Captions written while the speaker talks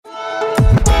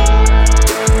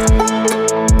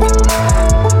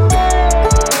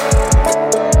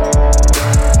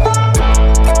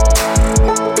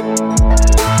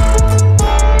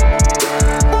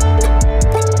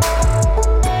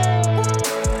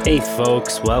Hey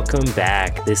folks, welcome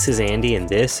back. This is Andy and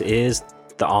this is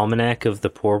the Almanac of the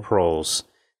Poor Proles.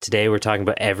 Today we're talking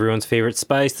about everyone's favorite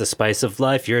spice, the spice of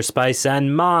life, your spice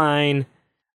and mine,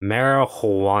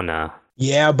 marijuana.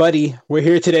 Yeah, buddy. We're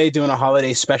here today doing a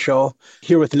holiday special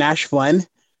here with Nash Flynn,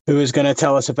 who is going to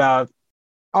tell us about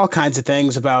all kinds of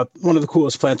things about one of the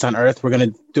coolest plants on earth. We're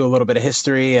going to do a little bit of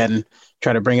history and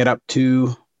try to bring it up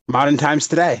to modern times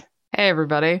today. Hey,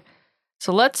 everybody.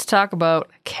 So let's talk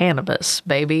about cannabis,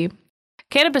 baby.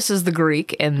 Cannabis is the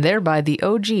Greek and thereby the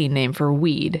OG name for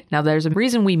weed. Now, there's a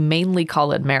reason we mainly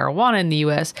call it marijuana in the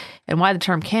US and why the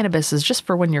term cannabis is just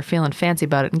for when you're feeling fancy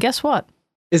about it. And guess what?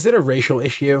 Is it a racial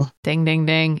issue? Ding, ding,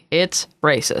 ding. It's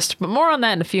racist. But more on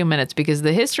that in a few minutes because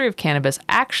the history of cannabis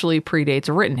actually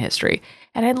predates written history.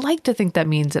 And I'd like to think that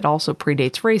means it also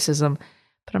predates racism,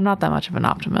 but I'm not that much of an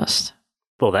optimist.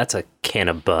 Well, that's a can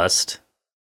of bust.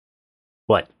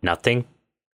 What, nothing?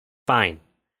 Fine.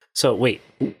 So, wait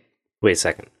a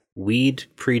second. Weed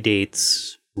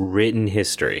predates written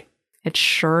history. It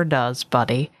sure does,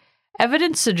 buddy.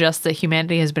 Evidence suggests that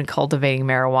humanity has been cultivating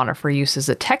marijuana for use as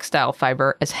a textile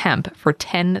fiber as hemp for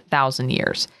 10,000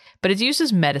 years, but its use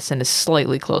as medicine is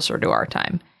slightly closer to our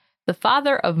time. The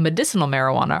father of medicinal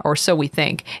marijuana, or so we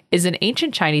think, is an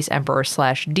ancient Chinese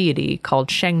emperor/deity called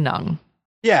Sheng Nung.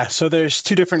 Yeah, so there's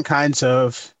two different kinds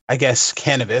of,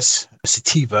 cannabis,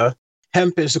 sativa.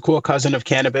 Hemp is the cool cousin of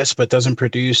cannabis, but doesn't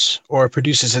produce or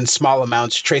produces in small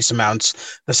amounts, trace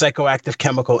amounts, the psychoactive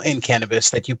chemical in cannabis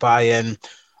that you buy in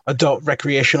adult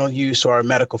recreational use or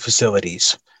medical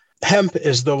facilities. Hemp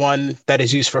is the one that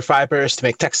is used for fibers to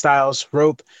make textiles,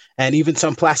 rope, and even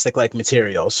some plastic-like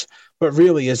materials. But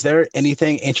really, is there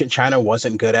anything ancient China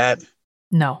wasn't good at?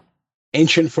 No.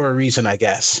 Ancient for a reason, I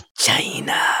guess.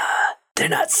 China, they're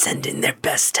not sending their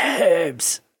best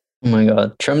herbs. Oh my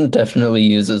god, Trump definitely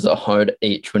uses a hard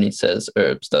H when he says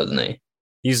herbs, doesn't he?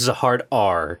 Uses a hard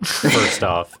R, first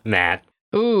off, Matt.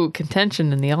 Ooh,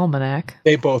 contention in the almanac.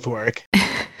 They both work.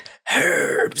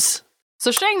 Herbs. So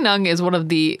Shang Nung is one of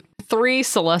the 3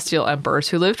 celestial emperors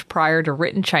who lived prior to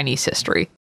written Chinese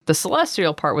history. The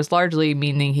celestial part was largely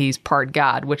meaning he's part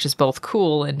god, which is both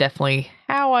cool and definitely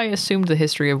how I assumed the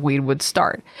history of weed would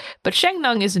start. But Shang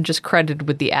Nung isn't just credited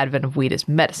with the advent of weed as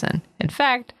medicine. In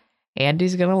fact,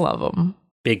 Andy's gonna love him.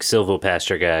 Big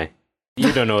silvopasture guy.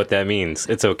 You don't know what that means.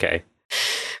 It's okay.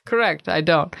 Correct, I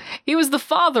don't. He was the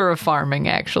father of farming,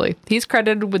 actually. He's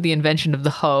credited with the invention of the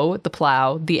hoe, the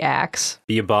plow, the axe.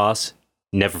 Be a boss.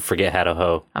 Never forget how to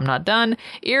hoe. I'm not done.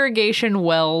 Irrigation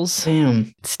wells.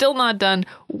 Damn. Still not done.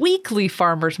 Weekly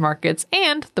farmers markets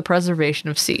and the preservation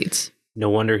of seeds. No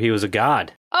wonder he was a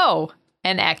god. Oh,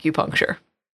 and acupuncture.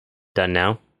 Done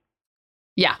now?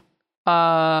 Yeah.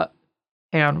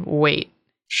 Hang on, wait.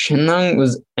 Shenlong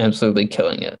was absolutely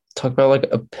killing it. Talk about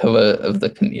like a pillar of the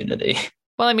community.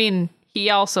 Well, I mean, he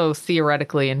also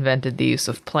theoretically invented the use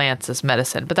of plants as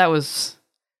medicine, but that was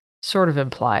sort of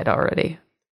implied already.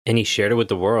 And he shared it with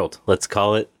the world. Let's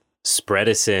call it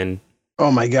spreadicin. Oh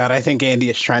my god, I think Andy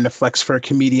is trying to flex for a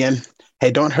comedian.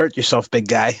 Hey, don't hurt yourself, big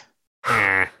guy.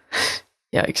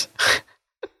 Yikes.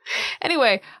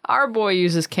 Anyway, our boy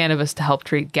uses cannabis to help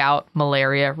treat gout,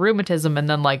 malaria, rheumatism, and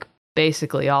then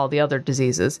basically all the other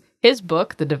diseases. His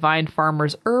book, The Divine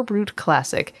Farmer's Herb Root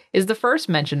Classic, is the first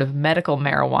mention of medical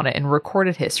marijuana in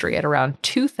recorded history at around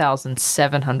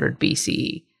 2700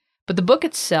 BCE. But the book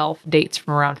itself dates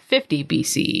from around 50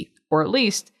 BCE, or at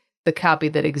least the copy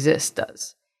that exists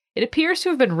does. It appears to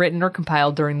have been written or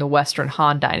compiled during the Western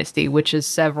Han Dynasty, which is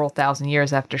several thousand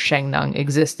years after Sheng Nung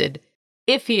existed,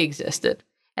 if he existed.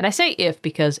 And I say if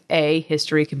because A,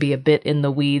 history can be a bit in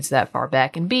the weeds that far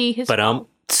back, and B, his...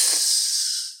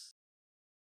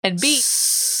 And B...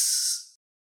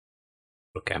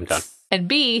 Okay, I'm done. And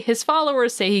B, his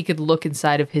followers say he could look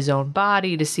inside of his own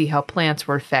body to see how plants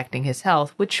were affecting his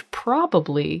health, which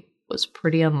probably was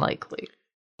pretty unlikely.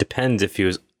 Depends if he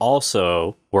was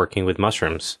also working with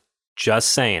mushrooms. Just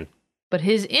saying. But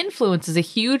his influence is a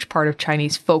huge part of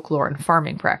Chinese folklore and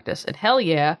farming practice, and hell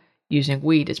yeah, using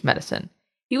weed as medicine.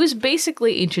 He was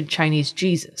basically ancient Chinese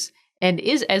Jesus, and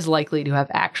is as likely to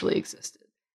have actually existed.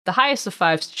 The highest of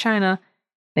fives to China.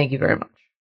 Thank you very much.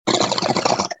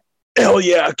 Hell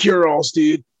yeah, cure-alls,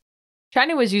 dude.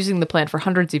 China was using the plant for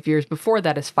hundreds of years before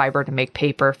that as fiber to make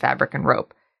paper, fabric, and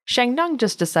rope. Shang Nung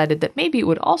just decided that maybe it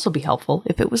would also be helpful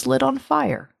if it was lit on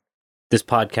fire. This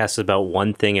podcast is about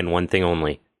one thing and one thing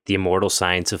only. The immortal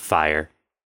science of fire.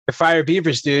 The fire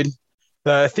beavers, dude.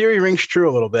 The theory rings true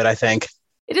a little bit, I think.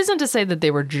 It isn't to say that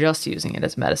they were just using it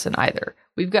as medicine either.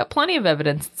 We've got plenty of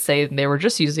evidence to say they were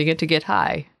just using it to get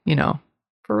high,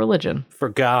 for religion. For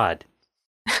God.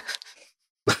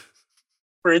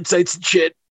 For insights and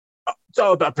shit. It's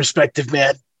all about perspective,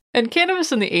 man. And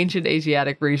cannabis in the ancient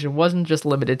Asiatic region wasn't just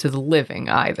limited to the living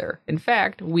either. In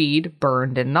fact, weed,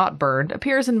 burned and not burned,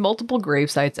 appears in multiple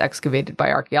grave sites excavated by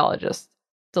archaeologists.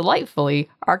 Delightfully,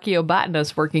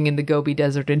 archaeobotanists working in the Gobi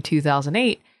Desert in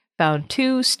 2008 found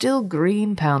 2 still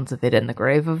green pounds of it in the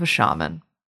grave of a shaman.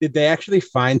 Did they actually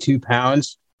find 2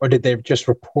 pounds, or did they just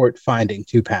report finding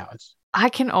 2 pounds? I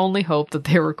can only hope that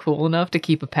they were cool enough to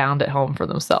keep a pound at home for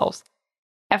themselves.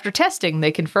 After testing,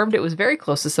 they confirmed it was very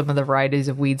close to some of the varieties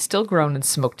of weed still grown and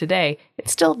smoked today. It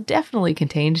still definitely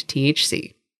contained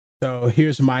THC. So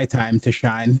here's my time to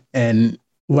shine and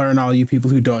learn all you people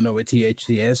who don't know what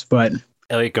THC is. But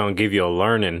Elliot gonna give you a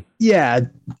learning. yeah,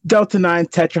 delta-9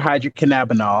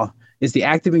 tetrahydrocannabinol is the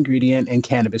active ingredient in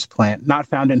cannabis plant, not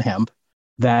found in hemp,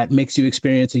 that makes you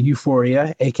experience a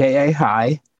euphoria, aka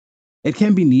high. It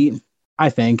can be neat, I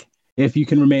think, if you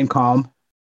can remain calm.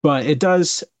 But it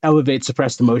does elevate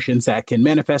suppressed emotions that can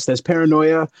manifest as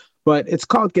paranoia, but it's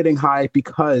called getting high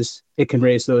because it can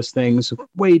raise those things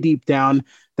way deep down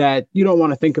that you don't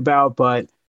want to think about, but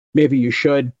maybe you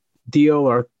should deal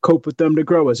or cope with them to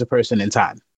grow as a person in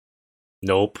time.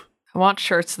 Nope. I want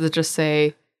shirts that just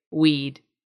say weed.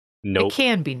 Nope. It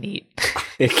can be neat.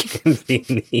 It can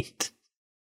be neat.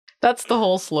 That's the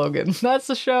whole slogan. That's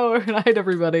the show. Good night,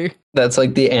 everybody. That's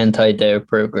like the anti-dare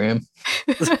program.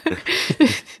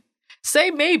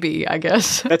 Say maybe, I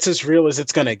guess. That's as real as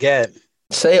it's going to get.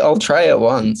 Say I'll try it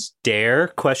once. Dare?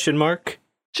 Question mark?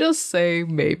 Just say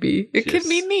maybe. It can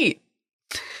be neat.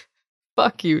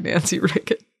 Fuck you, Nancy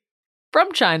Reagan.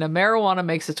 From China, marijuana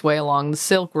makes its way along the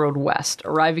Silk Road west,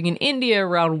 arriving in India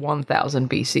around 1000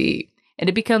 BCE. And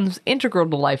it becomes integral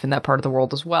to life in that part of the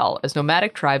world as well, as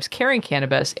nomadic tribes carrying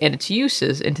cannabis and its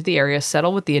uses into the area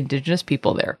settle with the indigenous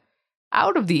people there.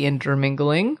 Out of the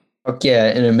intermingling Fuck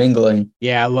yeah, intermingling.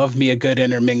 Yeah, I love me a good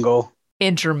intermingle.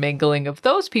 of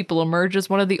those people emerges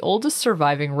one of the oldest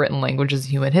surviving written languages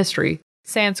in human history,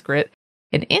 Sanskrit.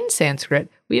 And in Sanskrit,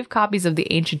 we have copies of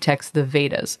the ancient text, the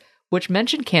Vedas, which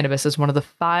mention cannabis as one of the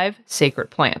 5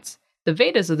 sacred plants. The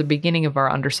Vedas are the beginning of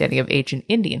our understanding of ancient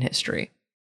Indian history.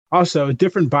 Also,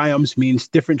 different biomes means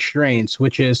different strains,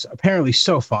 which is apparently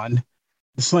so fun.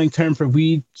 The slang term for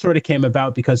weed sort of came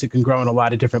about because it can grow in a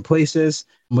lot of different places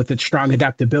with its strong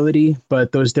adaptability,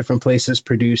 but those different places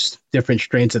produce different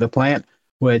strains of the plant,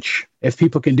 which if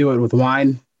people can do it with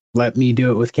wine, let me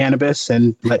do it with cannabis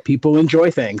and let people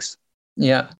enjoy things.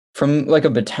 Yeah. From like a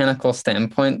botanical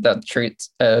standpoint, that treat's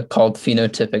called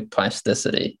phenotypic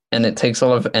plasticity, and it takes a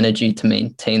lot of energy to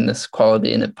maintain this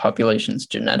quality in a population's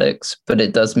genetics, but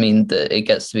it does mean that it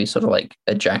gets to be sort of like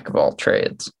a jack of all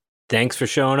trades. Thanks for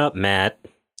showing up, Matt.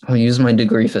 I'll use my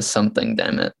degree for something,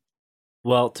 damn it.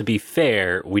 Well, to be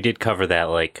fair, we did cover that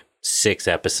like 6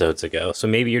 episodes ago, so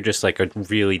maybe you're just like a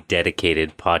really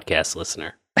dedicated podcast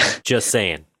listener. Just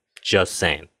saying. Just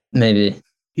saying. Maybe.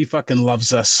 He fucking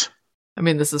loves us. I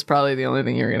mean, this is probably the only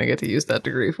thing you're going to get to use that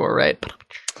degree for, right?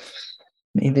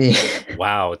 Maybe.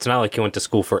 Wow, it's not like you went to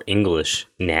school for English,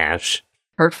 Nash.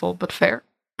 Hurtful, but fair.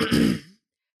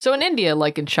 So in India,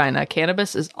 like in China,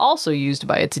 cannabis is also used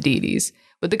by its deities,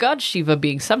 with the god Shiva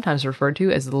being sometimes referred to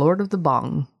as the Lord of the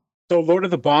Bong. So Lord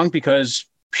of the Bong, because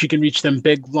she can reach them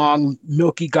big, long,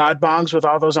 milky god bongs with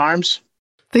all those arms?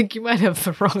 I think you might have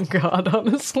the wrong god,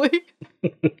 honestly.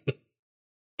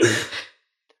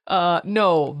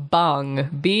 No,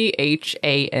 bhang,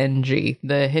 B-H-A-N-G,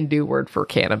 the Hindu word for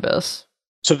cannabis.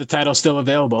 So the title's still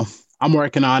available. I'm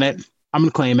working on it. I'm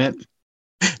going to claim it.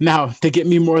 Now, to get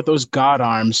me more of those god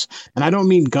arms, and I don't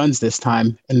mean guns this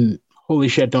time, and holy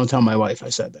shit, don't tell my wife I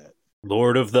said that.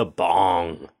 Lord of the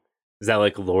Bong. Is that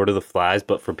like Lord of the Flies,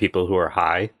 but for people who are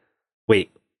high?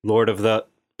 Wait, Lord of the...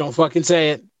 Don't fucking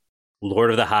say it.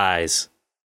 Lord of the Highs.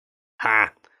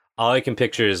 Ha! All I can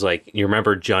picture is like, you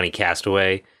remember Johnny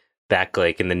Castaway? Back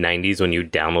like in the 90s when you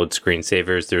download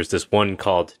screensavers, there's this one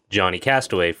called Johnny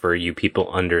Castaway for you people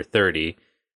under 30.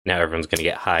 Now everyone's going to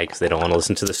get high because they don't want to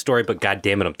listen to the story, but God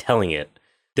damn it, I'm telling it.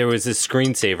 There was this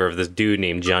screensaver of this dude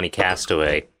named Johnny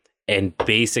Castaway, and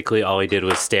basically all he did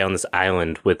was stay on this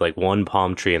island with like one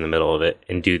palm tree in the middle of it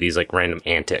and do these like random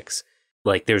antics.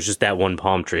 Like there's just that one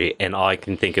palm tree, and all I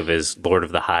can think of is Lord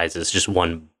of the Highs is just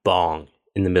one bong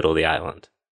in the middle of the island.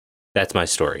 That's my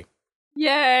story.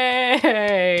 Yay!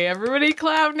 Everybody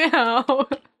clap now.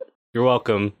 You're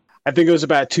welcome. I think it was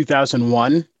about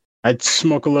 2001. I'd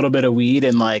smoke a little bit of weed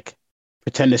and like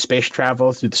pretend to space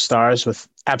travel through the stars with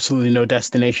absolutely no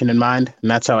destination in mind.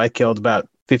 And that's how I killed about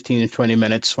 15 to 20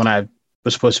 minutes when I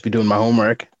was supposed to be doing my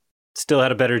homework. Still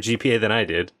had a better GPA than I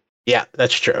did. Yeah,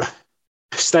 that's true.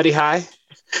 Study high,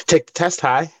 take the test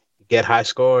high, get high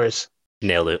scores.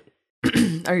 Nailed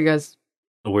it. Are you guys...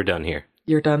 We're done here.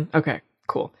 You're done? Okay,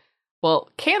 cool. Well,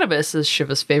 cannabis is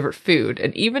Shiva's favorite food,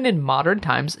 and even in modern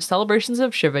times, celebrations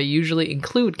of Shiva usually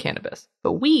include cannabis.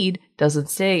 But weed doesn't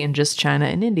stay in just China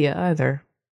and India either.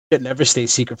 It never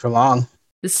stays secret for long.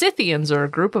 The Scythians are a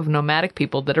group of nomadic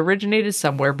people that originated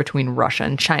somewhere between Russia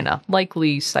and China,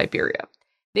 likely Siberia.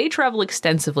 They travel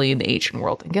extensively in the ancient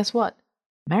world, and guess what?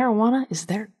 Marijuana is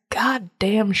their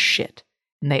goddamn shit.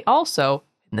 And they also,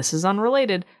 and this is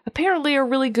unrelated, apparently are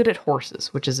really good at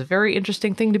horses, which is a very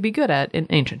interesting thing to be good at in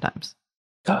ancient times.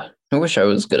 God, I wish I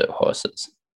was good at horses.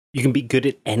 You can be good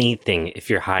at anything if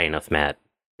you're high enough, Matt.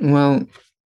 Well,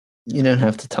 you don't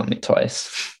have to tell me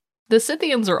twice. The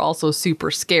Scythians are also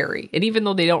super scary, and even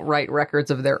though they don't write records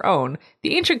of their own,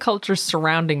 the ancient cultures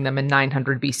surrounding them in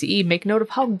 900 BCE make note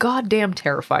of how goddamn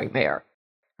terrifying they are.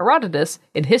 Herodotus,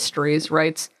 in Histories,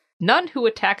 writes, "None who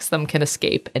attacks them can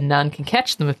escape, and none can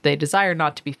catch them if they desire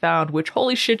not to be found," which,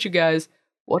 holy shit, you guys,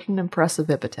 what an impressive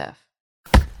epitaph.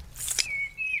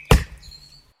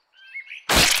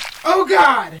 Oh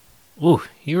God! Ooh,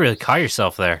 you really caught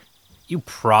yourself there. You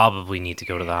probably need to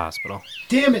go to the hospital.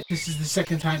 Damn it, this is the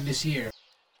second time this year.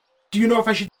 Do you know if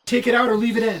I should take it out or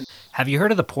leave it in? Have you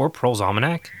heard of the Poor Proles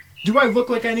Almanac? Do I look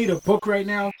like I need a book right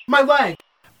now? My leg!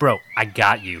 Bro, I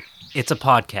got you. It's a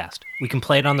podcast. We can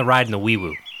play it on the ride in the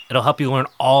wee-woo. It'll help you learn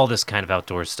all this kind of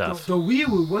outdoor stuff. The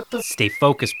wee-woo, what the... Stay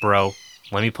focused, bro.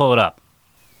 Let me pull it up.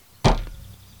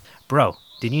 Bro,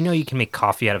 did you know you can make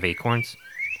coffee out of acorns?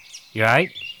 You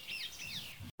alright?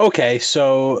 Okay,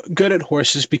 so good at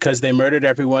horses because they murdered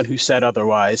everyone who said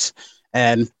otherwise,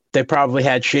 and they probably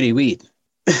had shitty weed.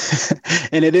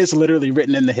 And it is literally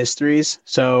written in the histories,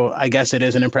 so I guess it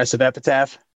is an impressive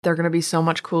epitaph. They're going to be so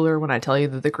much cooler when I tell you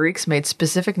that the Greeks made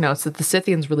specific notes that the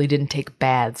Scythians really didn't take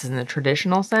baths in the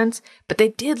traditional sense, but they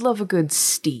did love a good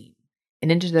steam.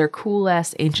 And into their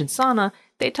cool-ass ancient sauna,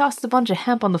 they tossed a bunch of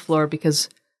hemp on the floor because,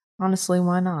 honestly,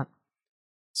 why not?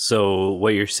 So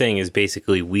what you're saying is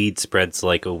basically weed spreads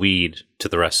like a weed to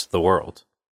the rest of the world.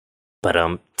 But,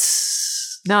 No,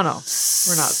 we're not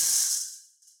saying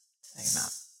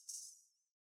that.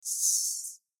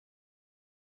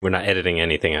 We're not editing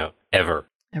anything out, ever.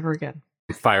 Ever again.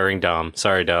 I'm firing Dom.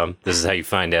 Sorry, Dom. This is how you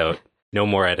find out. No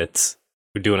more edits.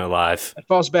 We're doing it live. It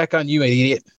falls back on you,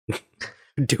 idiot.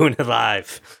 We're doing it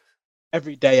live.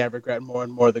 Every day I regret more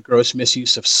and more the gross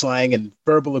misuse of slang and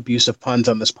verbal abuse of puns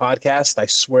on this podcast. I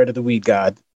swear to the weed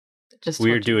god.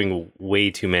 We're doing way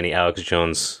too many Alex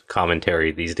Jones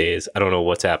commentary these days. I don't know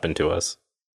what's happened to us.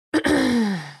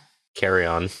 Carry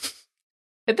on.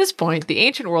 At this point, the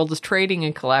ancient world is trading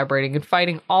and collaborating and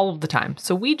fighting all of the time,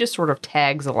 so we just sort of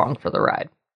tags along for the ride.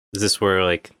 Is this where,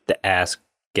 like, the ass,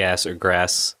 gas, or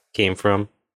grass came from?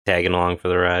 Tagging along for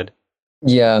the ride?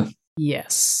 Yeah.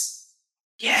 Yes.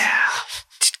 Yeah.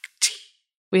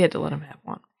 We had to let him have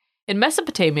one. In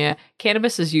Mesopotamia,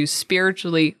 cannabis is used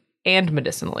spiritually and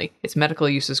medicinally. Its medical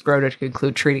uses grow to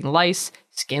include treating lice,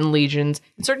 skin lesions,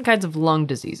 and certain kinds of lung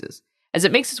diseases. As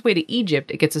it makes its way to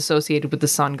Egypt, it gets associated with the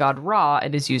sun god Ra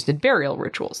and is used in burial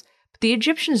rituals. But the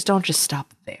Egyptians don't just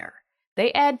stop there.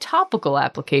 They add topical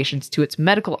applications to its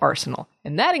medical arsenal,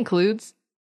 and that includes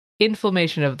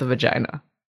inflammation of the vagina.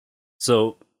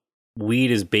 So,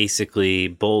 weed is basically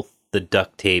both the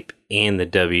duct tape and the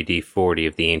WD-40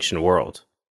 of the ancient world,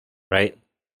 right?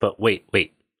 But wait.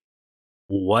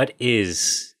 What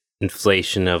is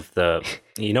inflation of the...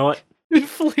 You know what?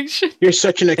 Inflation? You're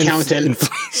such an accountant.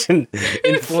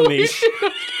 Inflammation.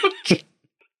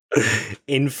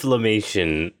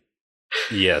 Inflammation.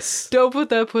 Yes. Don't put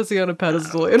that pussy on a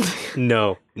pedestal, Anthony.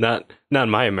 No, not in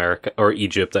my America or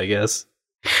Egypt, I guess.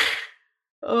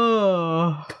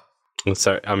 Oh. I'm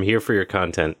sorry. I'm here for your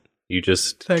content. You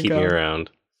just Thank keep me God. around.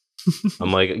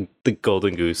 I'm like the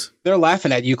golden goose. They're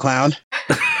laughing at you, clown.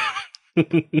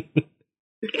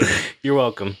 You're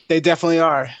welcome. They definitely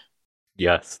are.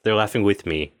 Yes, they're laughing with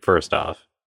me, first off.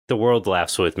 The world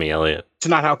laughs with me, Elliot. It's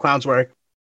not how clowns work.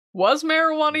 Was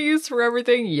marijuana used for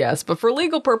everything? Yes, but for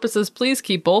legal purposes, please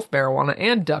keep both marijuana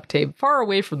and duct tape far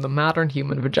away from the modern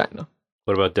human vagina.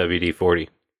 What about WD-40?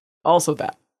 Also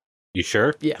that. You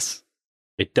sure? Yes.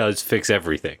 It does fix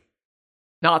everything.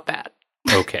 Not that.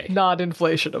 Okay. Not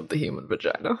inflation of the human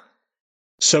vagina.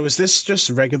 So is this just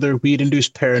regular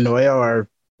weed-induced paranoia, or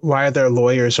why are there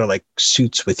lawyers or like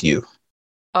suits with you?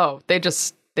 Oh,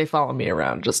 they follow me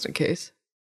around just in case.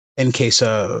 In case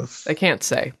of... I can't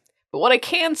say. But what I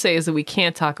can say is that we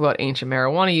can't talk about ancient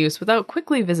marijuana use without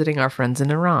quickly visiting our friends in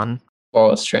Iran.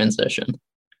 Flawless transition.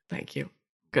 Thank you.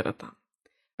 Good at that.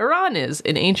 Iran is,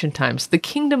 in ancient times, the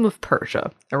kingdom of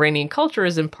Persia. Iranian culture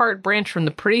is in part branched from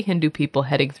the pretty Hindu people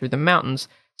heading through the mountains,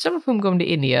 some of whom go to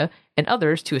India, and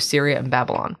others to Assyria and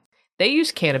Babylon. They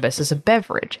use cannabis as a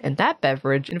beverage, and that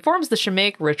beverage informs the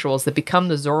shamanic rituals that become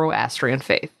the Zoroastrian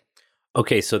faith.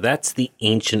 Okay, so that's the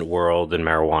ancient world in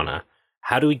marijuana.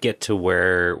 How do we get to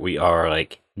where we are,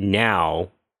 like,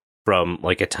 now from,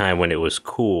 like, a time when it was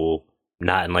cool,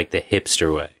 not in, like, the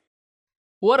hipster way?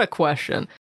 What a question.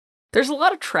 There's a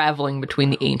lot of traveling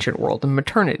between the ancient world and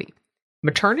maternity.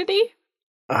 Maternity?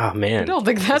 Oh, man. I don't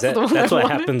think that's the one That's I what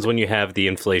wanted. happens when you have the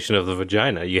inflation of the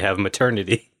vagina. You have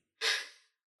maternity.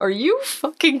 Are you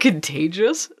fucking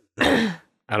contagious? I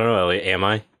don't know, Elliot. Am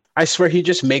I? I swear he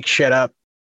just makes shit up.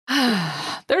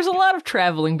 There's a lot of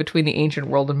traveling between the ancient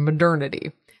world and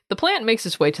modernity. The plant makes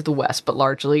its way to the west, but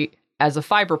largely as a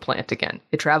fiber plant again.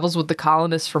 It travels with the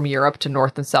colonists from Europe to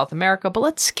North and South America, but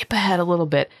let's skip ahead a little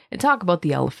bit and talk about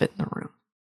the elephant in the room.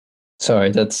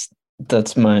 Sorry,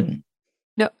 that's mine.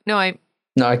 No, I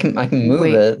can move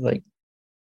Wait. it. Like,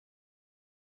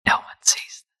 no one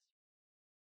sees.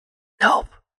 Nope.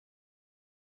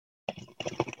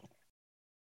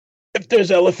 If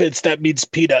there's elephants, that means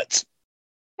peanuts.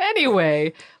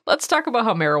 Anyway, let's talk about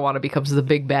how marijuana becomes the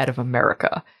big bad of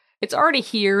America. It's already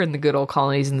here in the good old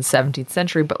colonies in the 17th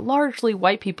century, but largely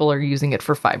white people are using it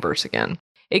for fibers again.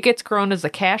 It gets grown as a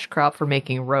cash crop for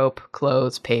making rope,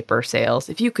 clothes, paper, sails.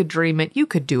 If you could dream it, you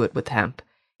could do it with hemp.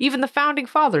 Even the founding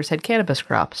fathers had cannabis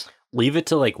crops. Leave it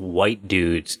to, like, white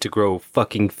dudes to grow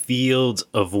fucking fields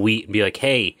of wheat and be like,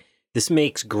 hey, this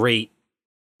makes great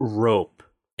rope.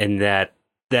 And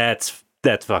that's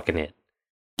fucking it.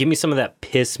 Give me some of that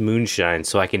piss moonshine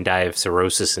so I can die of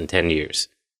cirrhosis in 10 years.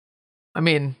 I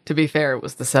mean, to be fair, it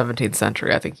was the 17th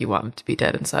century. I think you want him to be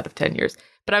dead inside of 10 years.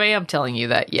 But I am telling you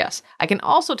that, yes. I can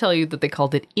also tell you that they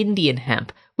called it Indian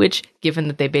hemp, which, given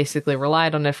that they basically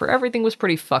relied on it for everything, was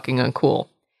pretty fucking uncool.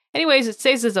 Anyways, it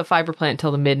stays as a fiber plant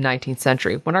until the mid-19th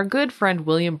century, when our good friend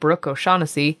William Brooke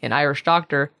O'Shaughnessy, an Irish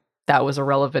doctor, that was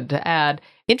irrelevant to add,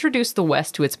 introduced the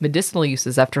West to its medicinal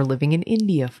uses after living in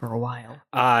India for a while.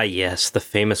 Ah, yes, the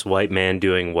famous white man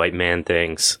doing white man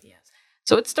things.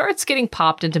 So it starts getting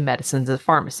popped into medicines at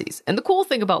pharmacies. And the cool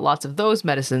thing about lots of those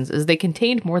medicines is they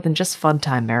contained more than just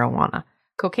fun-time marijuana.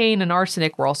 Cocaine and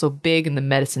arsenic were also big in the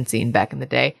medicine scene back in the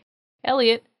day.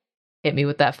 Elliot, hit me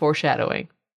with that foreshadowing.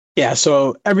 Yeah,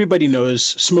 so everybody knows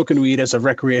smoking weed as a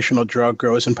recreational drug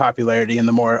grows in popularity in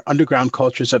the more underground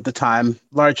cultures of the time.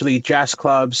 Largely jazz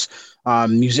clubs,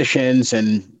 musicians,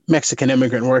 and Mexican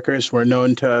immigrant workers were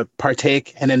known to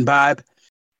partake and imbibe.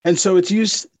 And so it's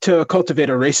used to cultivate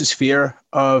a racist fear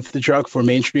of the drug for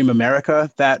mainstream America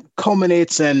that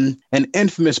culminates in an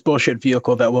infamous bullshit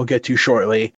vehicle that we'll get to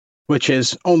shortly, which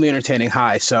is only entertaining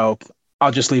high. So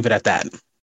I'll just leave it at that.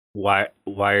 Why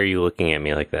are you looking at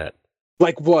me like that?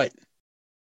 Like what?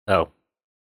 Oh,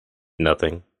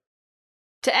 nothing.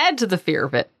 To add to the fear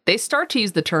of it, they start to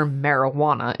use the term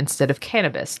marijuana instead of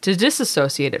cannabis to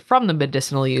disassociate it from the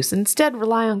medicinal use and instead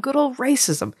rely on good old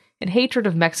racism and hatred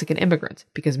of Mexican immigrants,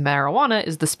 because marijuana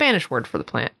is the Spanish word for the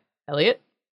plant. Elliot?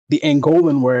 The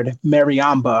Angolan word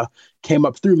mariamba came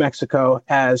up through Mexico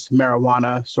as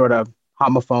marijuana, sort of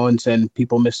homophones and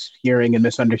people mishearing and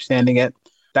misunderstanding it.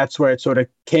 That's where it sort of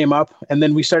came up. And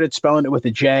then we started spelling it with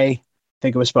a J. I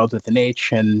think it was spelled with an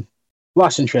H and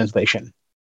lost in translation.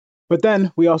 But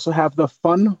then we also have the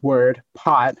fun word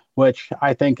pot, which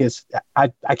I think is,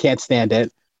 I can't stand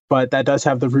it, but that does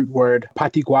have the root word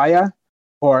patiguaya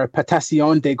or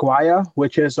patacion de guaya,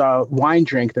 which is a wine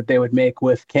drink that they would make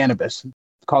with cannabis.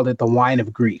 Called it the wine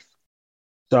of grief.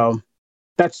 So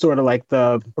that's sort of like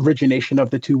the origination of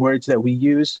the two words that we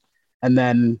use. And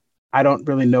then I don't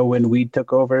really know when weed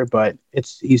took over, but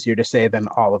it's easier to say than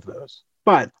all of those.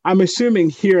 But I'm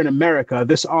assuming here in America,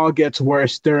 this all gets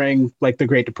worse during like the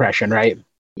Great Depression, right?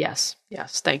 Yes,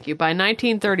 thank you. By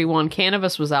 1931,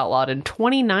 cannabis was outlawed in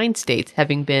 29 states,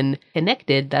 having been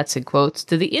connected, that's in quotes,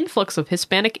 to the influx of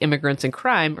Hispanic immigrants and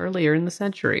crime earlier in the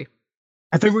century.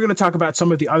 I think we're going to talk about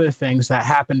some of the other things that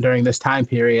happened during this time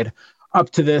period up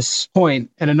to this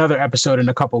point in another episode in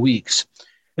a couple weeks.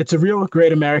 It's a real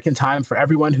great American time for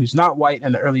everyone who's not white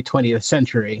in the early 20th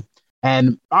century.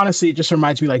 And honestly, it just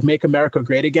reminds me like Make America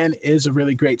Great Again is a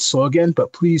really great slogan,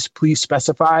 but please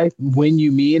specify when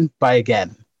you mean by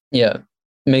again. Yeah.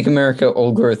 Make America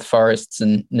old growth forests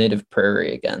and native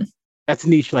prairie again. That's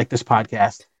niche like this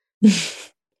podcast.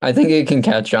 I think it can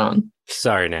catch on.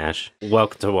 Sorry, Nash.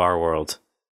 Welcome to our world.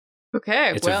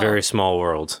 Okay, It's a very small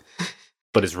world,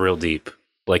 but it's real deep,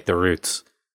 like the roots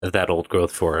of that old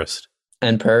growth forest.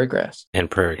 And prairie grass. And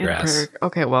prairie grass.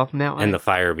 Okay, well, now And the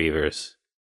fire beavers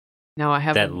now I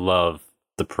have that love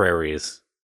the prairies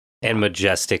and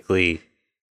majestically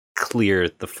clear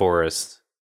the forest.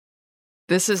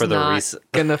 This is for the not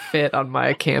gonna fit on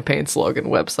my campaign slogan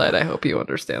website. I hope you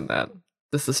understand that.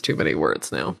 This is too many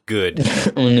words now. Good.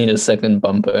 We need a second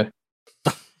bumper.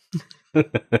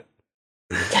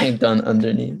 Tagged on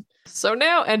underneath. So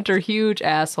now enter huge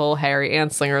asshole Harry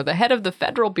Anslinger, the head of the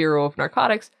Federal Bureau of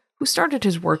Narcotics, who started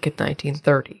his work in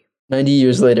 1930. 90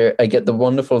 years later, I get the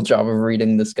wonderful job of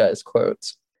reading this guy's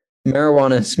quotes.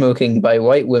 Marijuana smoking by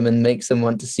white women makes them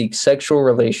want to seek sexual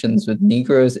relations with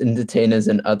Negroes, entertainers,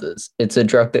 and others. It's a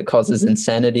drug that causes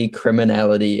insanity,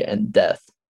 criminality, and death.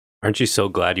 Aren't you so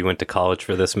glad you went to college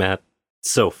for this, Matt?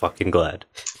 So fucking glad.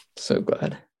 So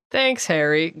glad. Thanks,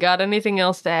 Harry. Got anything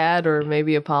else to add or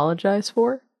maybe apologize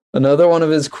for? Another one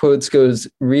of his quotes goes,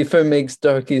 "Reefer makes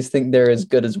darkies think they're as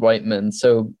good as white men,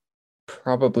 so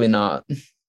probably not."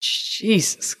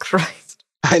 Jesus Christ.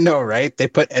 I know, right? They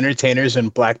put entertainers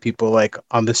and black people like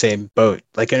on the same boat.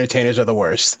 Like entertainers are the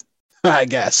worst, I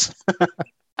guess.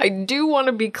 I do want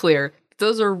to be clear.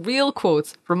 Those are real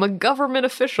quotes from a government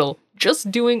official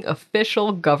just doing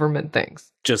official government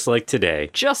things. Just like today.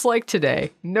 Just like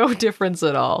today. No difference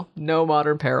at all. No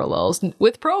modern parallels.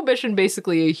 With Prohibition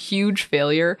basically a huge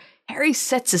failure, Harry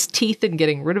sets his teeth in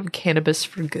getting rid of cannabis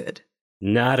for good.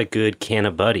 Not a good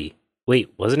buddy.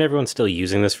 Wait, wasn't everyone still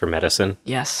using this for medicine?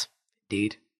 Yes,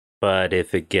 indeed. But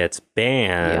if it gets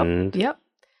banned... Yep.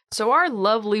 So our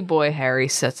lovely boy Harry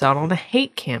sets out on a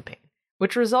hate campaign,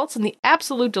 which results in the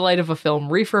absolute delight of a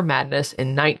film, Reefer Madness,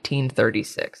 in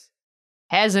 1936.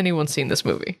 Has anyone seen this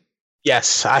movie?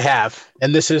 Yes, I have.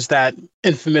 And this is that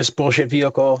infamous bullshit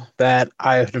vehicle that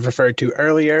I have referred to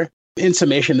earlier. In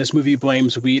summation, this movie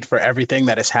blames weed for everything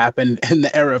that has happened in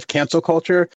the era of cancel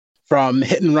culture, from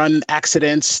hit and run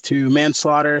accidents to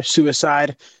manslaughter,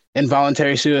 suicide,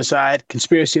 involuntary suicide,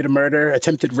 conspiracy to murder,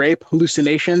 attempted rape,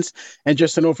 hallucinations, and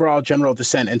just an overall general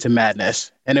descent into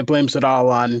madness. And it blames it all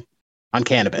on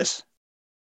cannabis,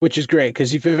 which is great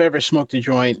because if you've ever smoked a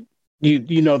joint,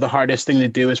 you know the hardest thing to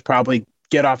do is probably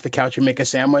get off the couch and make a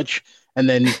sandwich and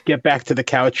then get back to the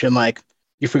couch and like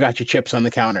you forgot your chips on the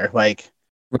counter. Like,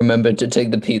 remember to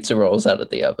take the pizza rolls out of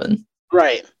the oven.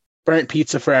 Right. Burnt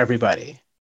pizza for everybody.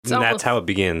 And that's how it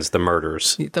begins, the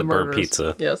murders. The burnt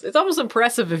pizza. Yes. It's almost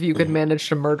impressive if you could manage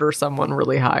to murder someone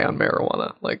really high on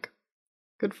marijuana. Like,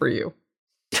 good for you.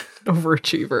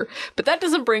 Overachiever. But that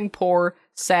doesn't bring poor,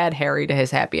 sad Harry to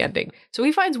his happy ending. So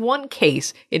he finds one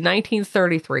case in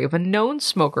 1933 of a known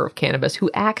smoker of cannabis who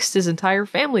axed his entire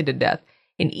family to death.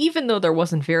 And even though there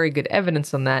wasn't very good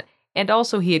evidence on that, and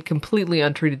also he had completely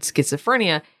untreated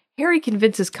schizophrenia, Harry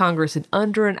convinces Congress in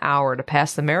under an hour to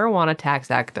pass the Marijuana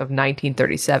Tax Act of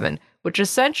 1937, which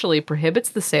essentially prohibits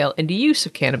the sale and use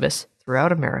of cannabis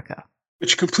throughout America.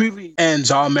 Which completely ends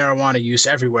all marijuana use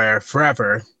everywhere,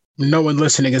 forever. No one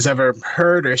listening has ever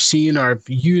heard or seen or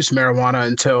used marijuana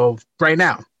until right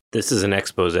now. This is an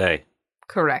expose.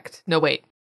 Correct. No, wait.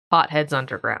 Potheads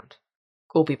underground.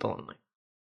 Cool people only.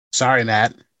 Sorry,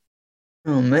 Matt.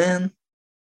 Oh, man.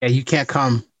 Yeah, you can't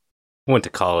come. Went to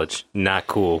college. Not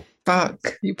cool.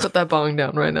 Fuck. You put that bong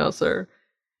down right now, sir.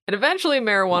 And eventually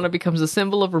marijuana becomes a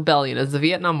symbol of rebellion as the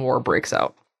Vietnam War breaks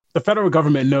out. The federal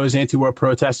government knows anti-war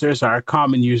protesters are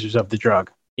common users of the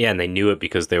drug. Yeah, and they knew it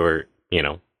because they were,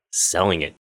 selling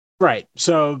it. Right.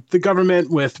 So the government,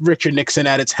 with Richard Nixon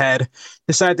at its head,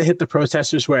 decided to hit the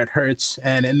protesters where it hurts.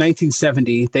 And in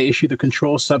 1970, they issued the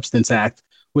Controlled Substance Act,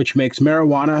 which makes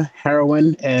marijuana,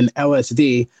 heroin, and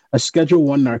LSD a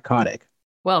Schedule I narcotic.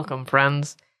 Welcome,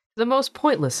 friends, to the most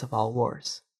pointless of all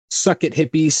wars. Suck it,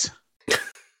 hippies.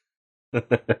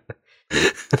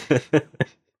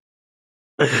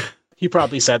 He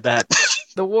probably said that.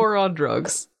 The war on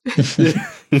drugs.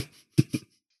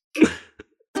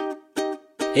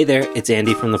 Hey there, it's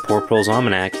Andy from the Poor Proles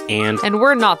Almanac, and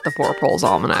we're not the Poor Proles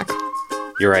Almanac.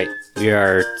 You're right. We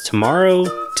are Tomorrow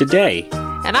Today.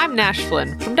 And I'm Nash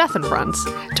Flynn from Death and Friends.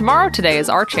 Tomorrow Today is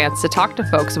our chance to talk to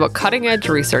folks about cutting-edge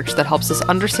research that helps us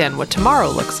understand what tomorrow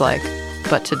looks like,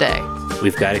 but today.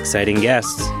 We've got exciting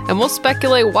guests. And we'll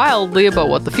speculate wildly about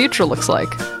what the future looks like.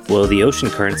 Will the ocean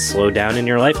currents slow down in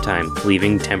your lifetime,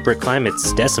 leaving temperate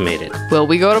climates decimated? Will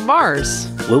we go to Mars?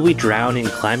 Will we drown in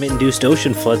climate-induced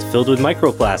ocean floods filled with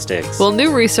microplastics? Will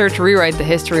new research rewrite the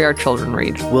history our children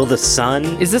read? Will the sun...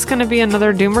 Is this going to be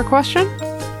another doomer question?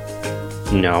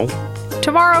 No.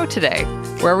 Tomorrow Today,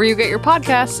 wherever you get your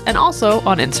podcasts, and also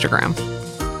on Instagram.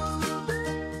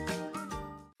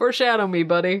 Foreshadow me,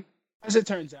 buddy. As it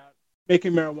turns out,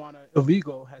 making marijuana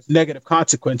illegal has negative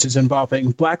consequences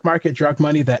involving black market drug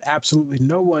money that absolutely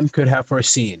no one could have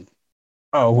foreseen.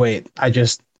 Oh, wait, I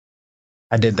did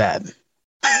that.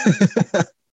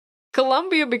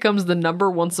 Colombia becomes the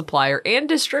 #1 supplier and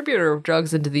distributor of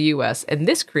drugs into the U.S., and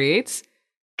this creates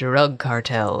drug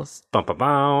cartels.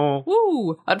 Bum.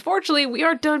 Woo! Unfortunately, we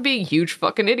aren't done being huge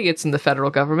fucking idiots in the federal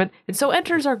government, and so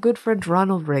enters our good friend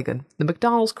Ronald Reagan, the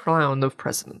McDonald's crown of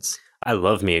presidents. I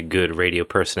love me a good radio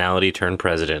personality turned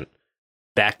president.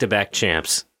 Back-to-back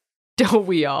champs. Don't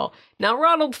we all? Now,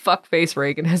 Ronald Fuckface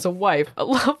Reagan has a wife, a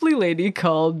lovely lady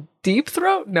called Deep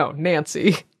Throat? No,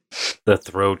 Nancy. The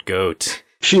throat goat.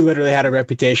 She literally had a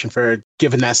reputation for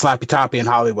giving that sloppy toppy in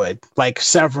Hollywood. Like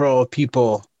several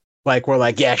people were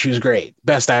like, yeah, she was great.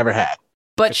 Best I ever had.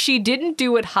 But she didn't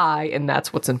do it high, and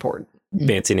that's what's important.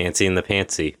 Fancy Nancy and the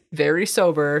Pantsy. Very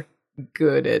sober,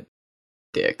 good at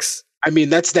dicks. I mean,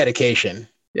 that's dedication.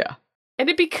 Yeah. And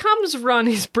it becomes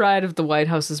Ronnie's bride of the White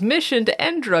House's mission to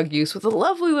end drug use with a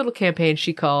lovely little campaign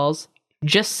she calls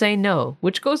Just Say No,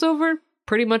 which goes over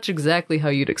pretty much exactly how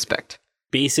you'd expect.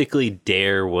 Basically,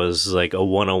 DARE was like a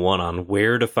 101 on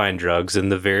where to find drugs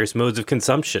and the various modes of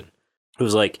consumption. It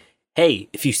was like, hey,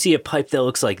 if you see a pipe that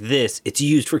looks like this, it's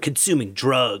used for consuming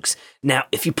drugs. Now,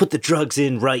 if you put the drugs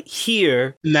in right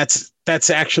here... And that's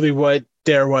actually what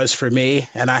DARE was for me.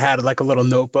 And I had like a little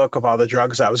notebook of all the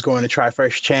drugs I was going to try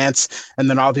first chance. And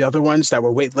then all the other ones that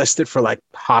were waitlisted for like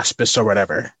hospice or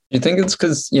whatever. You think it's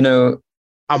because,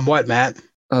 I'm what, Matt?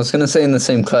 I was going to say in the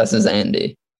same class as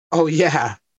Andy. Oh,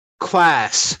 yeah.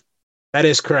 Class. That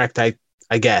is correct, I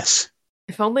guess.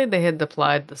 If only they had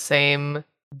applied the same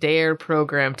DARE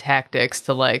program tactics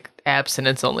to like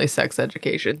abstinence-only sex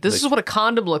education. This is what a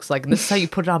condom looks like, and this is how you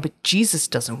put it on, but Jesus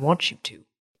doesn't want you to.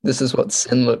 This is what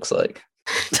sin looks like.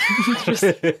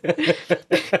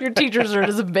 Your teachers are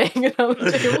just banging on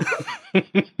the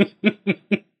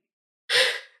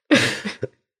table.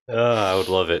 I would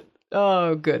love it.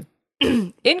 Oh, good.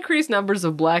 Increased numbers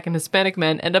of Black and Hispanic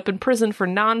men end up in prison for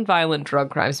non-violent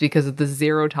drug crimes because of the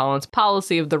zero-tolerance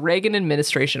policy of the Reagan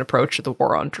administration approach to the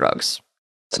war on drugs.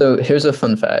 So here's a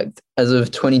fun fact. As of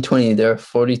 2020, there are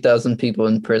 40,000 people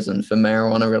in prison for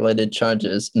marijuana-related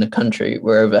charges in a country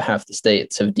where over half the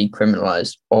states have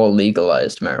decriminalized or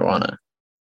legalized marijuana.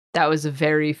 That was a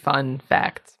very fun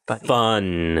fact. Buddy.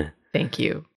 Fun. Thank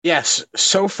you. Yes,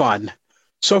 so fun.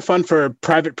 So fun for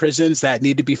private prisons that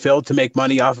need to be filled to make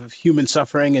money off of human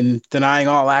suffering and denying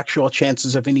all actual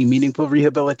chances of any meaningful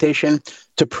rehabilitation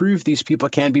to prove these people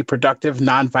can be productive,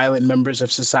 nonviolent members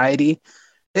of society.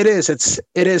 It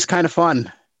is kind of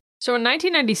fun. So in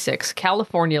 1996,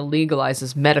 California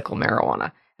legalizes medical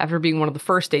marijuana after being one of the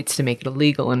first states to make it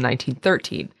illegal in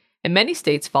 1913, and many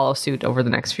states follow suit over the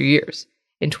next few years.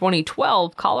 In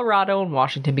 2012, Colorado and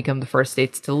Washington become the first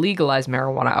states to legalize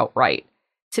marijuana outright.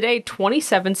 Today,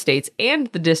 27 states and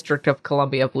the District of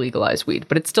Columbia have legalized weed,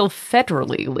 but it's still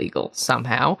federally legal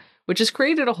somehow, which has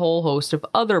created a whole host of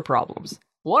other problems.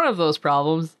 One of those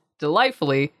problems,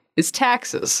 delightfully, is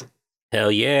taxes.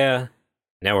 Hell yeah.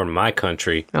 Now we're in my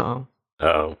country. Uh-oh.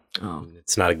 Oh.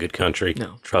 It's not a good country.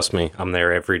 No. Trust me, I'm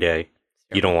there every day.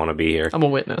 You don't want to be here. I'm a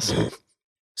witness.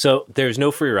 So there's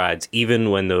no free rides,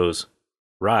 even when those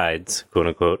rides, quote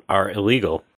unquote, are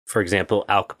illegal. For example,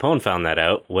 Al Capone found that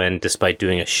out when, despite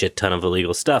doing a shit ton of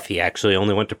illegal stuff, he actually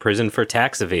only went to prison for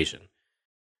tax evasion.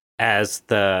 As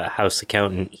the House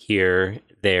accountant here,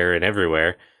 there, and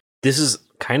everywhere, this is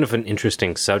kind of an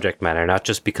interesting subject matter, not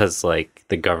just because, like,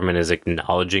 the government is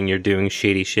acknowledging you're doing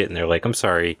shady shit, and they're like, I'm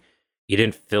sorry, you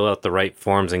didn't fill out the right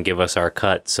forms and give us our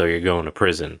cut, so you're going to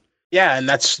prison. Yeah, and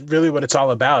that's really what it's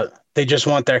all about. They just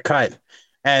want their cut.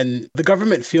 And the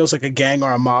government feels like a gang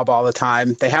or a mob all the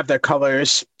time. They have their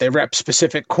colors. They rep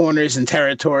specific corners and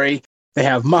territory. They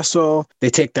have muscle.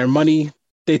 They take their money.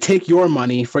 They take your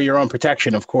money for your own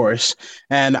protection, of course.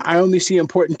 And I only see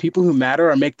important people who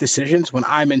matter or make decisions when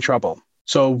I'm in trouble.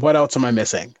 So what else am I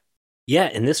missing?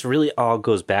 Yeah, and this really all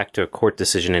goes back to a court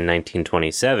decision in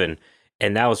 1927.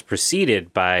 And that was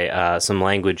preceded by some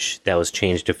language that was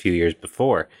changed a few years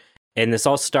before. And this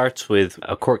all starts with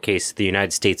a court case, the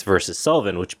United States versus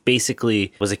Sullivan, which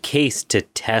basically was a case to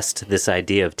test this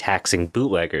idea of taxing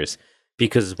bootleggers.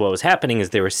 Because what was happening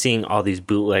is they were seeing all these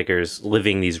bootleggers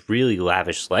living these really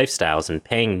lavish lifestyles and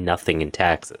paying nothing in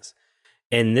taxes.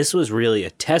 And this was really a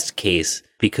test case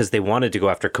because they wanted to go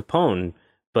after Capone,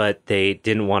 but they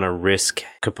didn't want to risk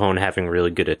Capone having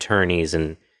really good attorneys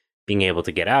and being able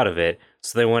to get out of it.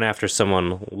 So they went after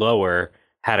someone lower,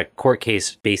 had a court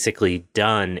case basically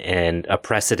done and a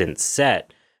precedent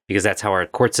set, because that's how our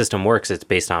court system works. It's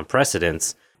based on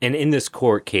precedents. And in this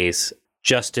court case,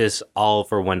 Justice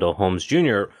Oliver Wendell Holmes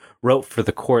Jr. wrote for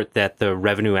the court that the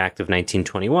Revenue Act of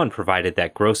 1921 provided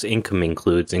that gross income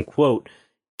includes, in quote,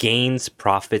 gains,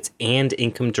 profits, and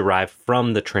income derived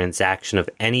from the transaction of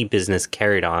any business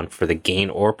carried on for the gain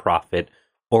or profit,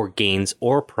 or gains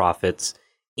or profits,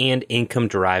 and income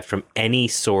derived from any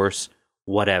source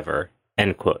whatever,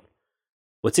 End quote.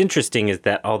 What's interesting is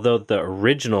that although the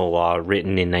original law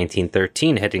written in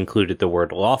 1913 had included the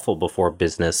word lawful before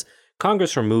business,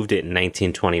 Congress removed it in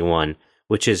 1921,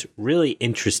 which is really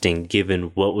interesting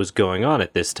given what was going on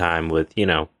at this time with,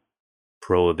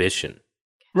 prohibition.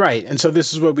 Right. And so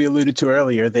this is what we alluded to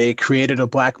earlier. They created a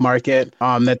black market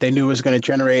that they knew was going to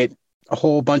generate a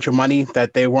whole bunch of money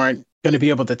that they weren't going to be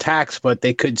able to tax, but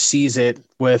they could seize it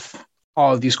with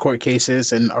all of these court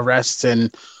cases and arrests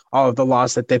and all of the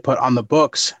laws that they put on the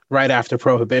books right after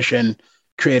Prohibition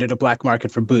created a black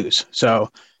market for booze. So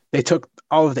they took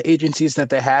all of the agencies that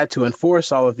they had to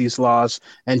enforce all of these laws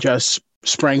and just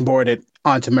springboarded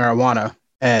onto marijuana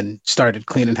and started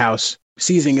cleaning house,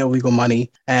 seizing illegal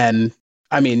money. And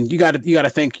I mean, you got to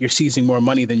think you're seizing more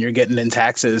money than you're getting in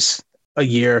taxes a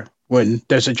year when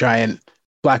there's a giant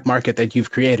black market that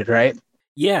you've created, right?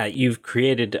 Yeah, you've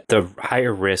created the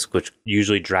higher risk, which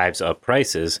usually drives up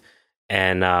prices.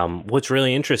 And what's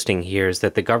really interesting here is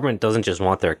that the government doesn't just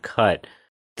want their cut.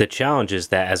 The challenge is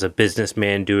that as a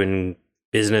businessman doing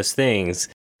business things,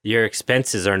 your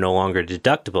expenses are no longer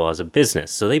deductible as a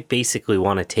business. So they basically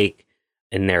want to take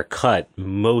in their cut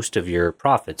most of your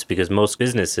profits because most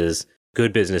businesses,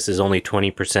 good business, is only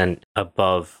 20%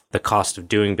 above the cost of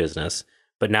doing business.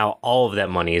 But now all of that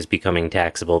money is becoming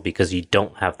taxable because you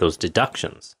don't have those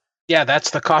deductions. Yeah,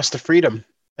 that's the cost of freedom.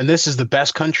 And this is the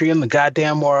best country in the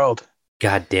goddamn world.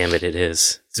 God damn it, it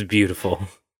is. It's beautiful.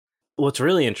 What's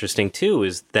really interesting, too,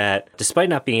 is that despite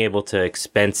not being able to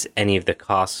expense any of the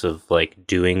costs of,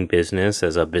 doing business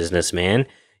as a businessman,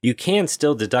 you can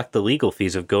still deduct the legal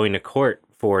fees of going to court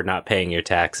for not paying your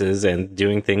taxes and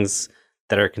doing things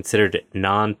that are considered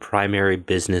non-primary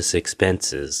business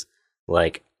expenses.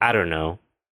 Like, I don't know,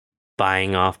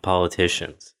 buying off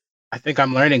politicians. I think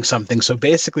I'm learning something. So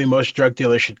basically, most drug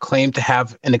dealers should claim to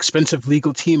have an expensive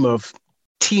legal team of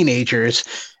teenagers,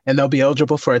 and they'll be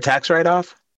eligible for a tax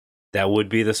write-off? That would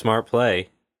be the smart play.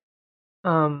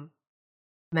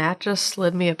 Matt just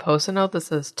slid me a post-it note that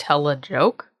says, tell a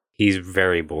joke? He's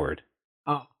very bored.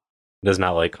 Oh. Does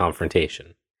not like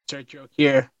confrontation. It's our joke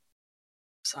here.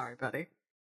 Sorry, buddy.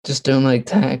 Just don't like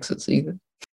taxes either.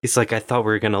 He's like, I thought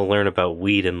we were going to learn about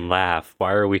weed and laugh.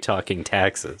 Why are we talking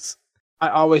taxes? I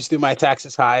always do my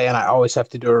taxes high, and I always have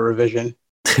to do a revision.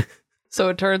 So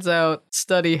it turns out,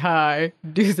 study high,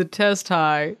 do the test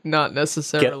high, not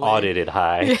necessarily. Get audited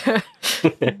high.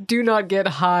 Yeah. Do not get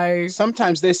high.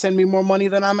 Sometimes they send me more money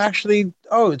than I'm actually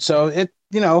owed, so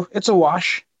it's a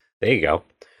wash. There you go.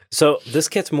 So this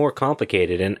gets more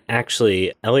complicated, and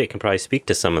actually, Elliot can probably speak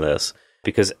to some of this,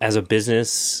 because as a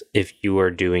business, if you are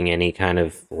doing any kind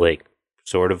of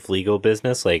sort of legal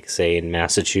business, like say in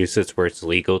Massachusetts where it's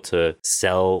legal to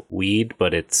sell weed,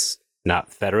 but it's not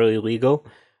federally legal,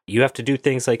 you have to do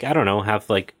things like, I don't know,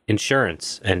 have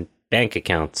insurance and bank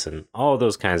accounts and all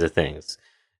those kinds of things.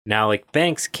 Now,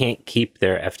 banks can't keep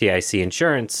their FDIC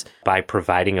insurance by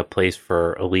providing a place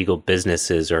for illegal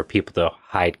businesses or people to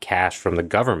hide cash from the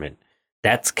government.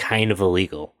 That's kind of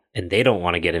illegal, and they don't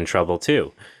want to get in trouble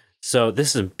too. So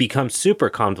this has become super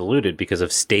convoluted because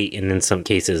of state and in some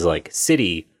cases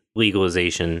city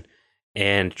legalization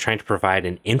and trying to provide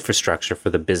an infrastructure for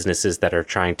the businesses that are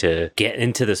trying to get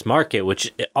into this market,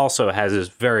 which also has this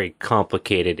very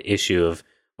complicated issue of,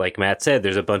 like Matt said,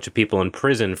 there's a bunch of people in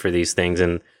prison for these things,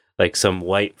 and some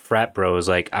white frat bro is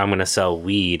I'm going to sell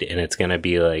weed, and it's going to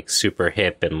be super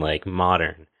hip and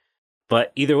modern.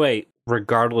 But either way,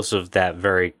 regardless of that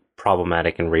very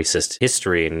problematic and racist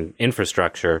history and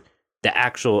infrastructure, the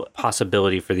actual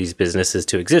possibility for these businesses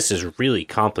to exist is really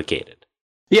complicated.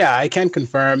 Yeah, I can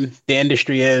confirm the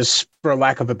industry is, for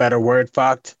lack of a better word,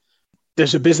 fucked.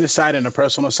 There's a business side and a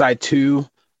personal side to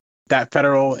that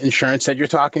federal insurance that you're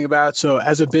talking about. So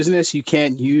as a business, you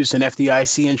can't use an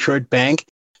FDIC insured bank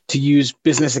to use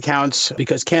business accounts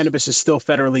because cannabis is still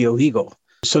federally illegal.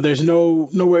 So there's no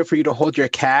way for you to hold your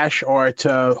cash or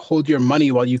to hold your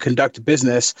money while you conduct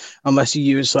business unless you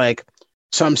use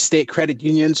some state credit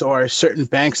unions or certain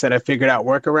banks that have figured out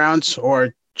workarounds,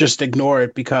 or just ignore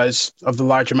it because of the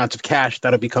large amounts of cash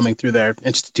that'll be coming through their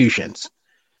institutions.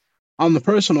 On the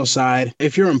personal side,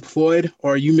 if you're employed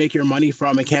or you make your money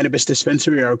from a cannabis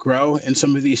dispensary or grow in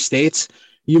some of these states,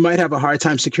 you might have a hard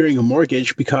time securing a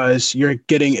mortgage because you're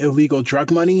getting illegal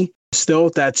drug money. Still,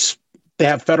 they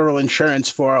have federal insurance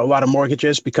for a lot of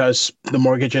mortgages because the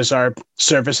mortgages are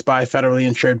serviced by federally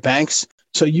insured banks.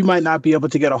 So you might not be able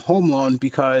to get a home loan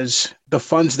because the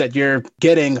funds that you're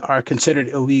getting are considered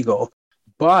illegal.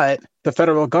 But the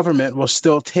federal government will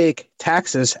still take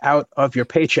taxes out of your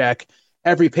paycheck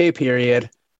every pay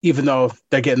period even though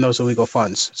they're getting those illegal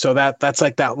funds. So that's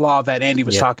like that law that Andy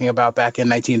was talking about back in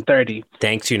 1930.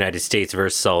 Thanks, United States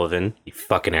versus Sullivan, you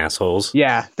fucking assholes.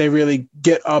 Yeah, they really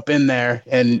get up in there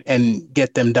and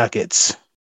get them ducats.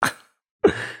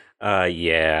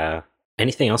 Yeah.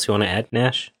 Anything else you want to add,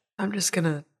 Nash? I'm just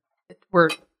gonna. We're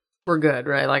good,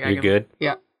 right? Like You're good?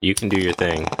 Yeah. You can do your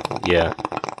thing. Yeah.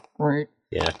 Right.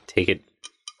 Yeah. Take it.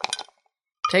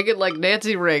 Take it like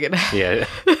Nancy Reagan. Yeah.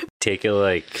 Take it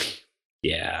like.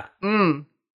 Yeah. Mm.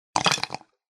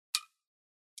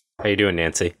 How you doing,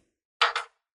 Nancy?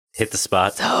 Hit the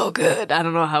spot. So good. I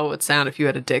don't know how it would sound if you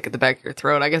had a dick at the back of your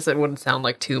throat. I guess it wouldn't sound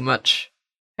like too much.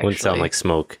 Wouldn't sound like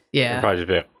smoke. Yeah. It'd probably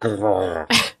just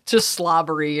be just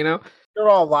slobbery, you know? They're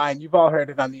all lying. You've all heard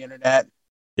it on the internet.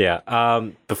 Yeah.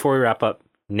 Before we wrap up,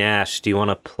 Nash, do you want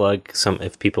to plug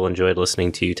if people enjoyed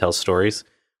listening to you tell stories,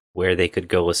 where they could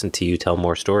go listen to you tell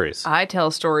more stories? I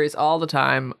tell stories all the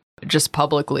time, just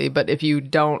publicly, but if you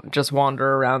don't just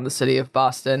wander around the city of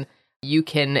Boston, you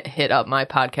can hit up my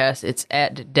podcast. It's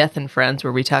at Death and Friends,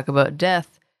 where we talk about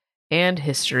death and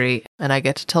history, and I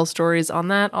get to tell stories on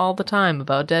that all the time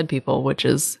about dead people, which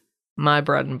is my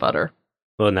bread and butter.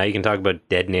 Well, now you can talk about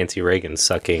dead Nancy Reagan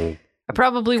sucking. I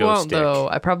probably Ghost won't, dick. though.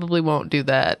 I probably won't do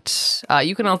that.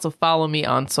 You can also follow me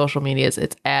on social medias.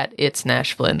 It's at It's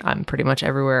Nash Flynn. I'm pretty much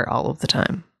everywhere all of the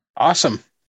time. Awesome.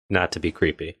 Not to be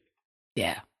creepy.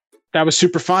 Yeah. That was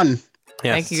super fun.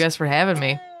 Yes. Thank you guys for having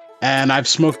me. And I've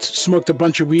smoked a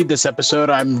bunch of weed this episode.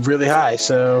 I'm really high,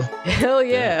 so Hell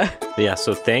yeah. Yeah,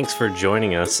 so thanks for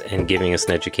joining us and giving us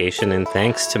an education, and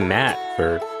thanks to Matt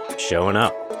for showing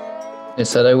up. I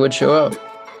said I would show up.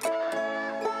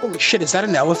 holy shit, is that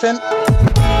an elephant?